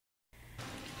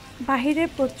বাহিরে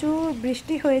প্রচুর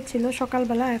বৃষ্টি হয়েছিল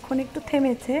সকালবেলা, এখন একটু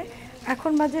থেমেছে।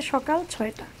 এখন বাজে সকাল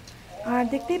 6টা। আর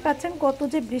দেখতেই পাচ্ছেন কত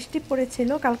যে বৃষ্টি পড়েছিল,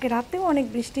 কালকে রাতেও অনেক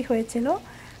বৃষ্টি হয়েছিল,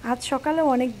 আজ সকালেও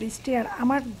অনেক বৃষ্টি। আর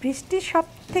আমার বৃষ্টি সব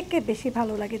থেকে বেশি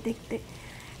ভালো লাগে দেখতে।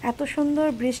 এত সুন্দর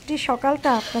বৃষ্টির সকালটা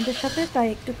আপনাদের সাথে তাই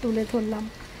একটু তুলে ধরলাম,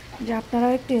 যে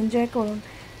আপনারাও একটু এনজয় করুন।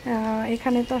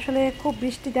 এখানে তো আসলে খুব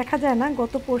বৃষ্টি দেখা যায় না,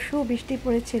 গত পরশুও বৃষ্টি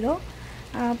পড়েছিল।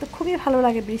 তো খুবই ভালো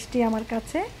লাগে বৃষ্টি আমার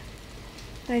কাছে,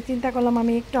 তাই চিন্তা করলাম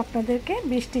আমি একটু আপনাদেরকে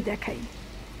বৃষ্টি দেখাই।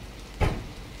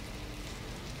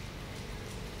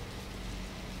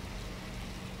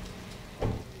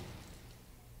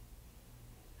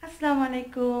 আসসালামু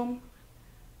আলাইকুম।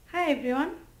 হাই এভরিওয়ান,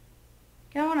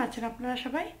 কেমন আছেন আপনারা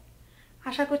সবাই?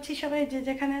 আশা করছি সবাই যে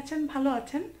যেখানে আছেন ভালো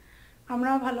আছেন,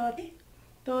 আমরাও ভালো আছি।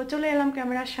 তো চলে এলাম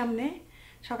ক্যামেরার সামনে।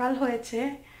 সকাল হয়েছে,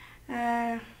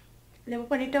 লেবু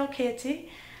পানিটাও খেয়েছি।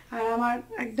 আর আমার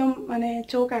একদম মানে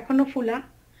চোখ এখনও ফুলা,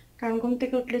 কারণ ঘুম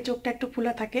থেকে উঠলে চোখটা একটু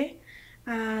ফুলা থাকে।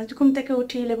 ঘুম থেকে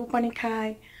উঠি, লেবু পানি খাই,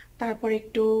 তারপর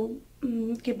একটু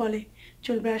কি বলে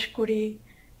চুল ব্রাশ করি,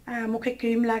 মুখে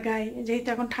ক্রিম লাগাই। যেহেতু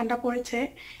এখন ঠান্ডা পড়েছে,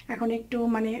 এখন একটু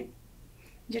মানে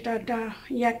যেটা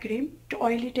ইয়া ক্রিম, একটু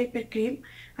অয়েলি টাইপের ক্রিম,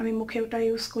 আমি মুখে ওটা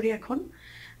ইউজ করি এখন।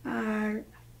 আর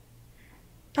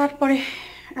তারপরে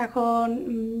এখন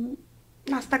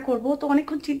নাস্তা করব। তো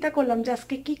অনেকক্ষণ চিন্তা করলাম যে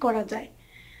আজকে কি করা যায়,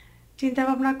 চিন্তা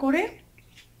ভাবনা করে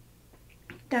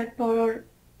তারপর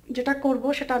যেটা করব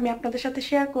সেটা আমি আপনাদের সাথে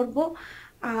শেয়ার করব।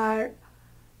 আর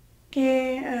কে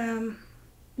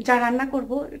যা রান্না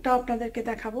করব এটাও আপনাদেরকে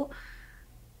দেখাবো।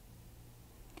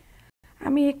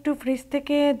 আমি একটু ফ্রিজ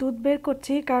থেকে দুধ বের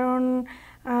করছি, কারণ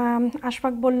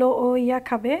আশফাক বলল ও ইয়া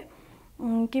খাবে,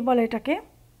 কি বলে এটাকে,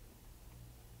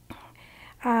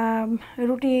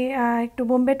 রুটি, একটু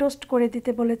বোম্বে টোস্ট করে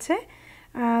দিতে বলেছে,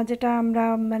 যেটা আমরা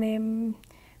মানে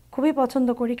খুবই পছন্দ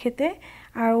করি খেতে।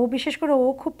 আর ও বিশেষ করে ও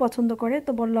খুব পছন্দ করে,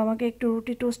 তো বললো আমাকে একটু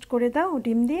রুটি টোস্ট করে দাও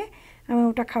ডিম দিয়ে, আমি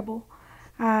ওটা খাবো।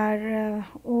 আর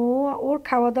ও ওর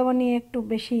খাওয়া দাওয়া নিয়ে একটু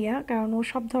বেশি কারণ ও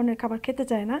সব ধরনের খাবার খেতে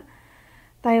চায় না,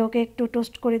 তাই ওকে একটু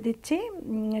টোস্ট করে দিচ্ছি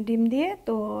ডিম দিয়ে।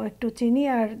 তো একটু চিনি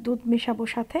আর দুধ মেশাবো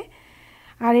সাথে,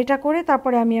 আর এটা করে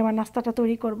তারপরে আমি আমার নাস্তাটা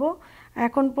তৈরি করব।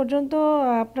 এখন পর্যন্ত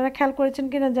আপনারা খেয়াল করেছেন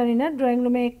কিনা জানি না, ড্রয়িং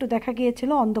রুমে একটু দেখা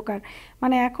গিয়েছিল অন্ধকার,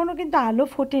 মানে এখনও কিন্তু আলো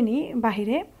ফোটেনি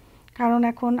বাহিরে, কারণ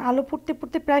এখন আলো ফুটতে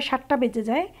ফুটতে প্রায় 7টা বেজে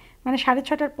যায়, মানে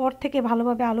 6:30টার পর থেকে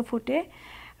ভালোভাবে আলো ফোটে।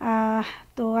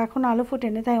 তো এখন আলো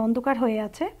ফোটেনি, তাই অন্ধকার হয়ে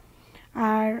আছে।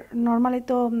 আর নর্মালি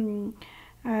তো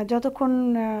যতক্ষণ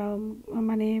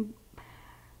মানে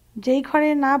যেই ঘরে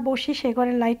না বসি সেই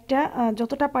ঘরের লাইটটা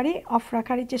যতটা পারি অফ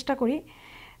রাখারই চেষ্টা করি।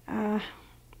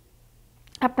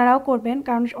 আপনারাও করবেন,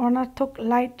 কারণ অনর্থক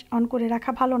লাইট অন করে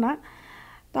রাখা ভালো না।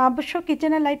 তো অবশ্য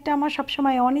কিচেনের লাইটটা আমার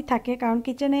সবসময় অনই থাকে, কারণ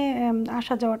কিচেনে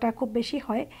আসা যাওয়াটা খুব বেশি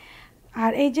হয়।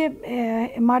 আর এই যে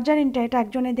মার্জারিনটা, এটা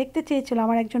একজনে দেখতে চেয়েছিল,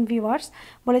 আমার একজন ভিউয়ার্স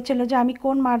বলেছিল যে আমি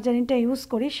কোন মার্জারিনটা ইউজ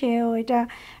করি, সেও এটা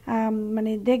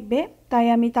মানে দেখবে, তাই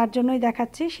আমি তার জন্যই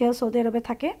দেখাচ্ছি। সেও সৌদি আরবে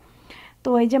থাকে। তো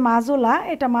এই যে মাজোলা,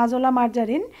 এটা মাজোলা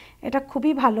মার্জারিন, এটা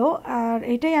খুবই ভালো, আর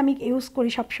এটাই আমি ইউজ করি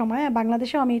সব সময়।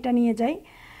 বাংলাদেশেও আমি এটা নিয়ে যাই।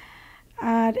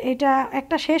 আর এটা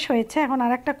একটা শেষ হয়েছে, এখন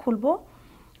আর একটা খুলবো।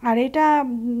 আর এটা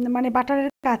মানে বাটারের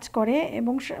কাজ করে,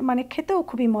 এবং মানে খেতেও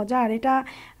খুবই মজা। আর এটা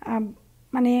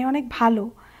মানে অনেক ভালো,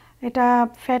 এটা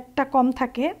ফ্যাটটা কম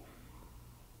থাকে,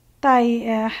 তাই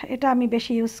এটা আমি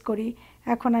বেশি ইউজ করি।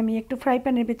 এখন আমি একটু ফ্রাই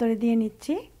প্যানের ভিতরে দিয়ে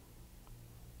নিচ্ছি,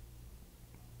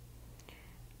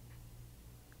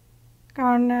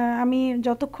 কারণ আমি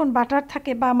যতক্ষণ বাটার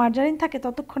থাকে বা মার্জারিন থাকে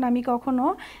ততক্ষণ আমি কখনো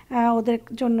ওদের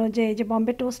জন্য যে এই যে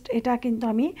বম্বে টোস্ট, এটা কিন্তু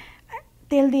আমি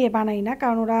তেল দিয়ে বানাই না,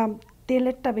 কারণ ওরা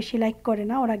তেলেরটা বেশি লাইক করে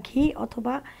না। ওরা ঘি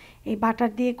অথবা এই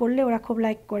বাটার দিয়ে করলে ওরা খুব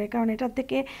লাইক করে, কারণ এটার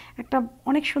থেকে একটা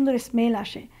অনেক সুন্দর স্মেল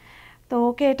আসে। তো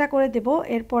ওকে এটা করে দেব,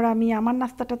 এরপর আমি আমার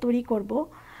নাস্তাটা তৈরি করব।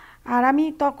 আর আমি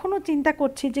তখনও চিন্তা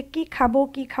করছি যে কি খাবো,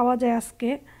 কি খাওয়া যায়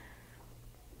আজকে।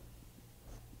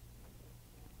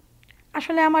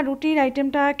 আসলে আমার রুটির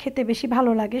আইটেমটা খেতে বেশি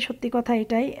ভালো লাগে, সত্যি কথা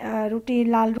এটাই। রুটি,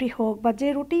 লাল রুটি হোক বা যে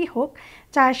রুটিই হোক,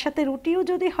 চায়ের সাথে রুটিও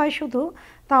যদি হয় শুধু,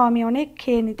 তাও আমি অনেক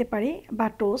খেয়ে নিতে পারি। বা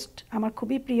টোস্ট আমার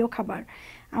খুবই প্রিয় খাবার।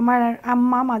 আমার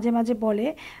আম্মা মাঝে মাঝে বলে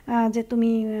যে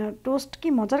তুমি টোস্ট কি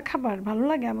মজার খাবার, ভালো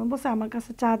লাগে? আমি বলছি আমার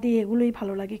কাছে চা দিয়ে এগুলোই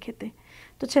ভালো লাগে খেতে।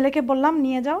 তো ছেলেকে বললাম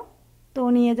নিয়ে যাও, তো ও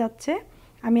নিয়ে যাচ্ছে।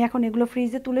 আমি এখন এগুলো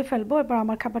ফ্রিজে তুলে ফেলবো, এরপর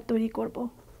আমার খাবার তৈরি করব।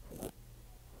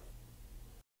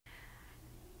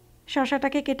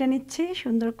 শসাটাকে কেটে নিচ্ছি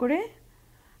সুন্দর করে,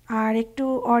 আর একটু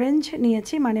অরেঞ্জ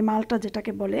নিয়েছি, মানে মালটা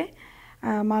যেটাকে বলে।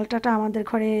 মালটাটা আমাদের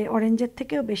ঘরে অরেঞ্জের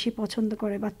থেকেও বেশি পছন্দ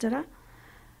করে বাচ্চারা।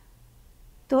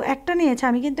 তো একটা নিয়েছি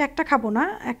আমি, কিন্তু একটা খাবো না,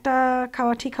 একটা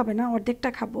খাওয়া ঠিক হবে না, অর্ধেকটা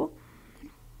খাবো।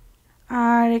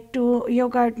 আর একটু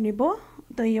ইয়োগার্ট নিব,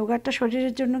 তো যোগাটা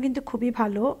শরীরের জন্য কিন্তু খুবই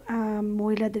ভালো,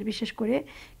 মহিলাদের বিশেষ করে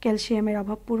ক্যালসিয়ামের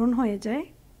অভাব পূরণ হয়ে যায়।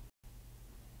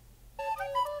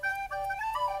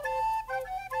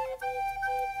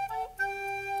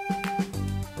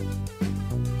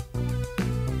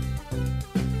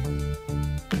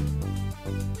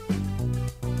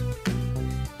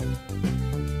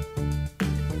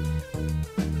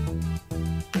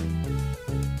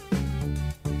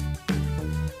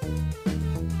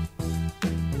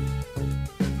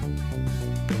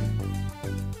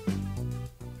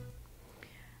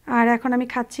 আর এখন আমি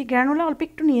খাচ্ছি গ্রানুলা, অল্প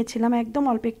একটু নিয়েছিলাম, একদম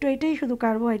অল্প একটু, এটাই শুধু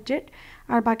কার্বোহাইড্রেট,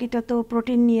 আর বাকিটা তো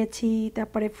প্রোটিন নিয়েছি,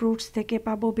 তারপরে ফ্রুটস থেকে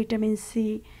পাবো ভিটামিন সি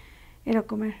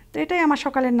এরকমের। তো এটাই আমার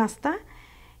সকালের নাস্তা,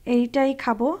 এইটাই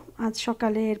খাবো আজ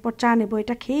সকালে। এরপর চা নেবো,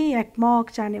 এটা খেয়েই এক মগ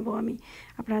চা নেবো আমি।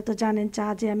 আপনারা তো জানেন চা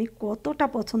যে আমি কতটা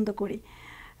পছন্দ করি,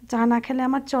 চা না খেলে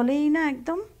আমার চলেই না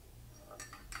একদম।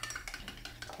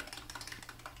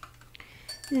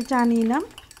 চা নিলাম,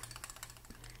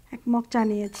 এক মগ চা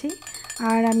নিয়েছি,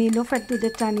 আর আমি লো ফ্যাট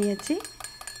দুধের চা নিয়েছি।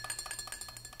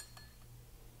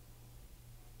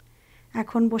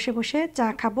 এখন বসে বসে চা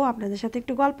খাবো, আপনাদের সাথে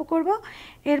একটু গল্প করব,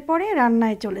 এরপরে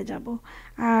রান্নায় চলে যাব।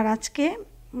 আর আজকে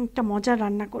একটা মজার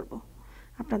রান্না করব,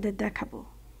 আপনাদের দেখাবো।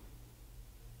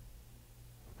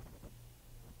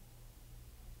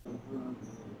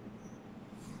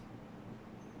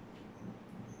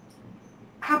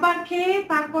 খাবার খেয়ে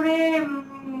তারপরে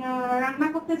রান্না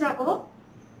করতে যাব।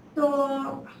 তো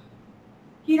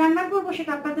কি রান্না করবো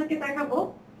সেটা আপনাদেরকে দেখাবো।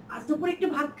 আজ দুপুরে একটু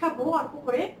ভাত খাবো অল্প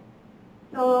করে,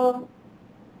 তো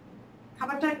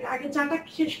খাবারটা আগে চাটা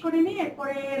শেষ করে নিই,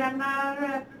 এরপরে রান্নার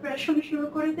প্রিপারেশন শুরু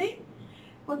করে দিই।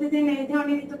 প্রতিদিন এই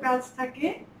ধরনের তো কাজ থাকে,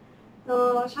 তো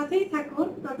সাথেই থাকুন,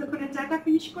 ততক্ষণে চাটা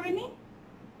ফিনিশ করে নিই।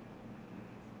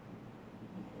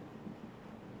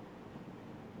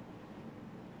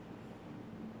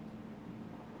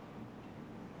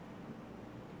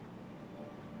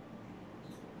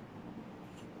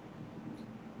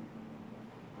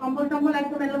 কম্বল টম্বল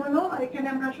একদম এলোমেলো, আর এখানে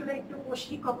আমরা আসলে একটু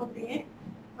বসি কবর দিয়ে,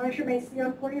 অনেক সময় এসি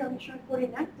অন করি, অনেক সময় করি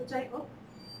না, তো যাই হোক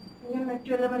একটু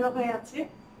এলোমেলো হয়ে আছে।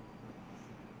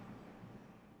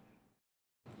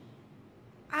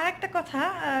 আর একটা কথা,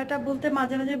 এটা বলতে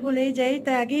মাঝে মাঝে ভুলেই যাই,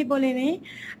 তাই আগেই বলে নিই,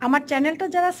 আমার চ্যানেলটা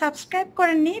যারা সাবস্ক্রাইব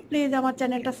করেননি প্লিজ আমার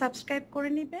চ্যানেলটা সাবস্ক্রাইব করে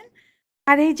নেবেন।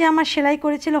 আর এই যে আমার সেলাই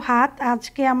করেছিল হাত,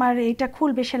 আজকে আমার এইটা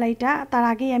খুলবে সেলাইটা, তার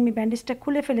আগেই আমি ব্যান্ডেজটা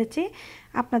খুলে ফেলেছি,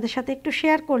 আপনাদের সাথে একটু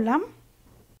শেয়ার করলাম।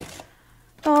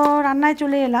 তো রান্নায়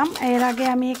চলে এলাম, এর আগে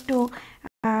আমি একটু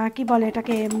কি বলে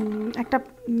এটাকে, একটা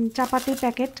চাপাতির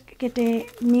প্যাকেট কেটে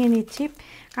নিয়ে নিচ্ছি,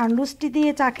 কারণ লুচি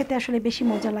দিয়ে চা খেতে আসলে বেশি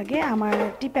মজা লাগে, আমার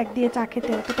টি প্যাক দিয়ে চা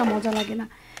খেতে অতটা মজা লাগে না।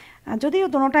 যদিও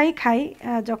দোনোটাই খাই,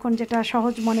 যখন যেটা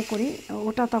সহজ মনে করি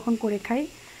ওটা তখন করে খাই।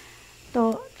 তো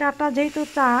চাটা যেহেতু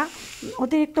চা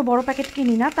অতিরিক্ত বড় প্যাকেট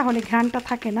কিনি না, তাহলে ঘ্রাণটা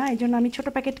থাকে না, এই জন্য আমি ছোটো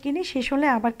প্যাকেট কিনি, শেষ হলে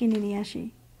আবার কিনে নিয়ে আসি,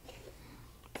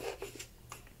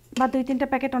 বা 2-3টা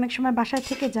প্যাকেট অনেক সময় বাসায়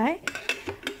থেকে যায়,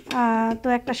 তো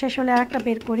একটা শেষ হলে আর একটা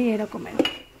বের করি এরকমের।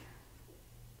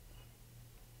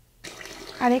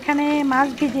 আর এখানে মাছ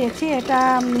ভিজিয়েছি, এটা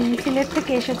সিলেট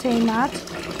থেকে এসেছে এই মাছ,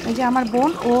 এই যে আমার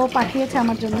বোন ও পাঠিয়েছে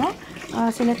আমার জন্য,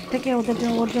 সিলেট থেকে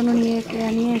ওর জন্য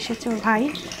নিয়ে এসেছে ওর ভাই।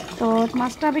 তো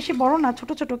মাছটা বেশি বড় না, ছোট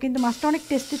ছোট, কিন্তু মাছটা অনেক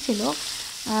টেস্টি ছিল।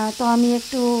 তো আমি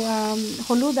একটু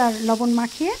হলুদ আর লবণ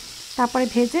মাখিয়ে তারপরে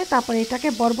ভেজে, তারপরে এটাকে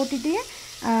বরবটি দিয়ে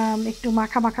একটু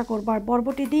মাখা মাখা করবো। আর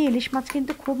বরবটি দিয়ে ইলিশ মাছ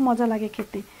কিন্তু খুব মজা লাগে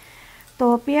খেতে। তো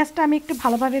পেঁয়াজটা আমি একটু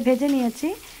ভালোভাবে ভেজে নিয়েছি,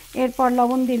 এরপর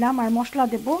লবণ দিলাম আর মশলা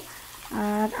দেব।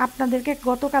 আর আপনাদেরকে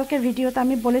গতকালকের ভিডিওতে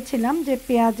আমি বলেছিলাম যে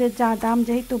পেঁয়াজের যা দাম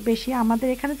যেহেতু বেশি, আমাদের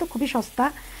এখানে তো খুবই সস্তা,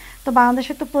 তো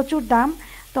বাংলাদেশে তো প্রচুর দাম।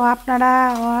 তো আপনারা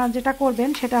যেটা করবেন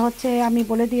সেটা হচ্ছে, আমি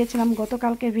বলে দিয়েছিলাম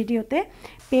গতকালকের ভিডিওতে,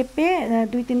 পেঁপে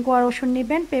 2-3 কোয়া রসুন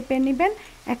নেবেন, পেঁপে নেবেন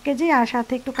 1 কেজি, আর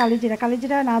সাথে একটু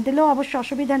কালিজিরা না দিলেও অবশ্য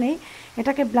অসুবিধা নেই,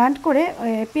 এটাকে ব্লেন্ড করে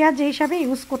পেঁয়াজ হিসাবে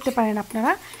ইউজ করতে পারেন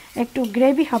আপনারা, একটু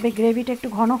গ্রেভি হবে, গ্রেভিটা একটু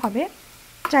ঘন হবে,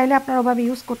 চাইলে আপনারা ওভাবে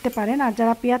ইউজ করতে পারেন। আর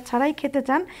যারা পেঁয়াজ ছাড়াই খেতে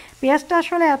চান, পেঁয়াজটা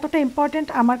আসলে এতটা ইম্পর্ট্যান্ট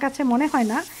আমার কাছে মনে হয়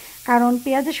না, কারণ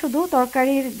পেঁয়াজে শুধু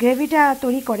তরকারির গ্রেভিটা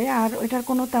তৈরি করে, আর ওইটার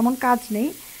কোনো তেমন কাজ নেই।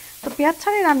 তো পেঁয়াজ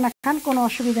ছাড়াই রান্না খান, কোনো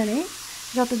অসুবিধা নেই,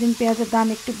 যতদিন পেঁয়াজের দাম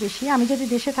একটু বেশি। আমি যদি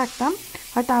দেশে থাকতাম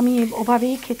হয়তো আমি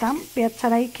ওভাবেই খেতাম, পেঁয়াজ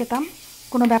ছাড়াই খেতাম,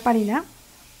 কোনো ব্যাপারই না।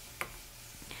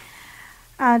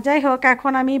 যাই হোক,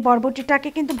 এখন আমি বরবটিটাকে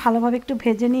কিন্তু ভালোভাবে একটু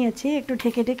ভেজে নিয়েছি, একটু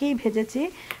ঢেকে ঢেকেই ভেজেছি,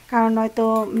 কারণ হয়তো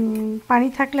পানি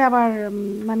থাকলে আবার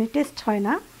মানে টেস্ট হয়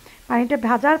না। পানিটা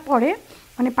ভাজার পরে,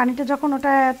 মানে পানিটা যখন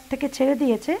ওটা থেকে ছেড়ে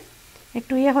দিয়েছে,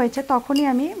 একটু হয়েছে, তখনই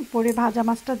আমি পরে ভাজা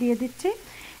মাছটা দিয়ে দিচ্ছি,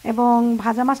 এবং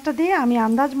ভাজা মাছটা দিয়ে আমি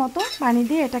আন্দাজ মতো পানি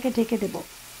দিয়ে এটাকে ঢেকে দেব।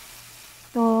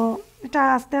 তো এটা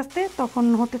আস্তে আস্তে তখন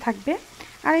হতে থাকবে।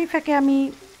 আর এই ফাঁকে আমি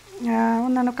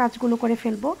অন্যান্য কাজগুলো করে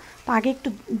ফেলবো। তো আগে একটু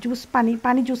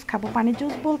পানি জুস খাবো। পানি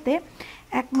জুস বলতে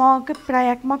প্রায়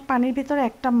 1 মগ পানির ভিতরে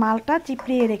একটা মালটা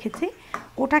চিপড়িয়ে রেখেছি,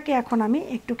 ওটাকে এখন আমি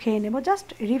একটু খেয়ে নেব, জাস্ট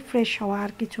রিফ্রেশ হওয়া,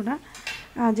 আর কিছু না।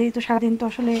 যেহেতু সারাদিন তো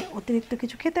আসলে অতিরিক্ত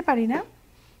কিছু খেতে পারি না,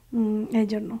 এই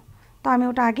জন্য। তো আমি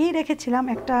ওটা আগেই রেখেছিলাম,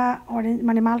 একটা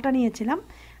মানে মালটা নিয়েছিলাম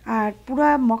আর পুরো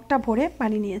মগটা ভরে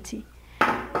পানি নিয়েছি।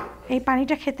 এই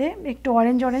পানিটা খেতে একটু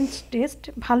অরেঞ্জ অরেঞ্জ টেস্ট,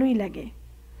 ভালোই লাগে।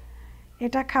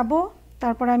 এটা খাবো।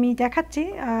 তারপর আমি দেখাচ্ছি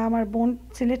আমার বোন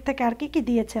সিলেট থেকে আর কি কি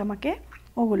দিয়েছে আমাকে,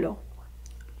 ওগুলো।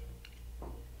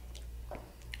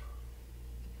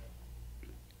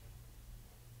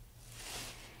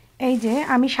 এই যে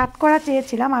আমি সাতকরা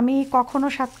চেয়েছিলাম, আমি কখনো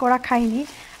সাতকরা খাইনি,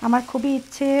 আমার খুবই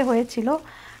ইচ্ছে হয়েছিল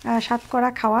সাতকরা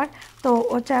খাওয়ার। তো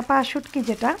ও চাপা শুটকি,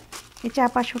 যেটা এই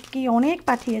চাপা শুটকি অনেক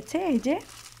পাঠিয়েছে, এই যে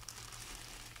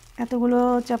এতগুলো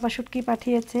চাপা শুটকি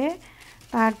পাঠিয়েছে।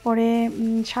 তারপরে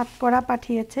সাতকরা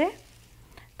পাঠিয়েছে।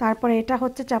 তারপরে এটা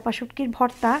হচ্ছে চাপা শুটকির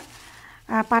ভর্তা,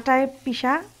 পাটায়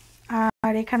পিষা।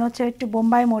 আর এখানে হচ্ছে একটু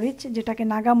বোম্বাই মরিচ, যেটাকে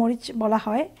নাগা মরিচ বলা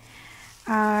হয়।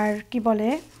 আর কি বলে,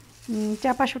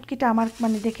 চাপা শুটকিটা আমার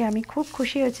মানে দেখে আমি খুব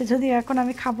খুশি হয়েছে, যদিও এখন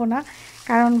আমি খাবো না,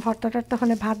 কারণ ভর্তাটা তো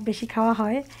হলে ভাত বেশি খাওয়া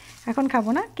হয়। এখন খাবো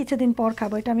না, কিছুদিন পর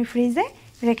খাবো। এটা আমি ফ্রিজে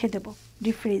রেখে দেবো,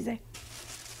 ডিপ ফ্রিজে।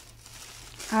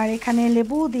 আর এখানে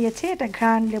লেবু দিয়েছে, এটা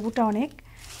ঘ্রাণ, লেবুটা অনেক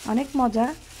অনেক মজা।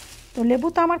 তো লেবু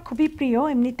তো আমার খুবই প্রিয়,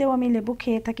 এমনিতেও আমি লেবু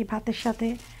খেয়ে থাকি ভাতের সাথে,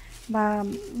 বা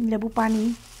লেবু পানি।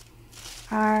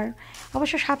 আর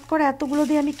অবশ্য সাতকরা এতগুলো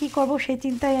দিয়ে আমি কি করব সেই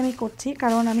চিন্তাই আমি করছি,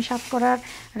 কারণ আমি সাতকরার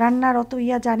রান্নার অত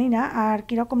জানি না, আর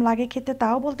কীরকম লাগে খেতে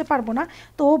তাও বলতে পারবো না।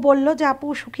 তো ও বললো যে আপু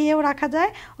শুকিয়েও রাখা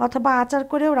যায় অথবা আচার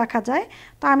করেও রাখা যায়।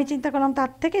 তো আমি চিন্তা করলাম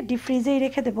তার থেকে ডিপ ফ্রিজেই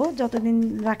রেখে দেবো, যতদিন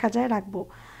রাখা যায় রাখবো।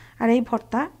 আর এই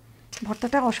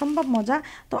ভর্তাটা অসম্ভব মজা।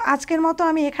 তো আজকের মতো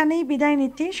আমি এখানেই বিদায়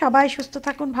নিচ্ছি। সবাই সুস্থ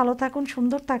থাকুন, ভালো থাকুন,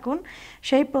 সুন্দর থাকুন,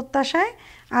 সেই প্রত্যাশায়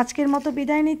আজকের মতো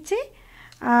বিদায় নিচ্ছি।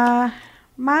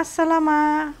 মা আসসালামা।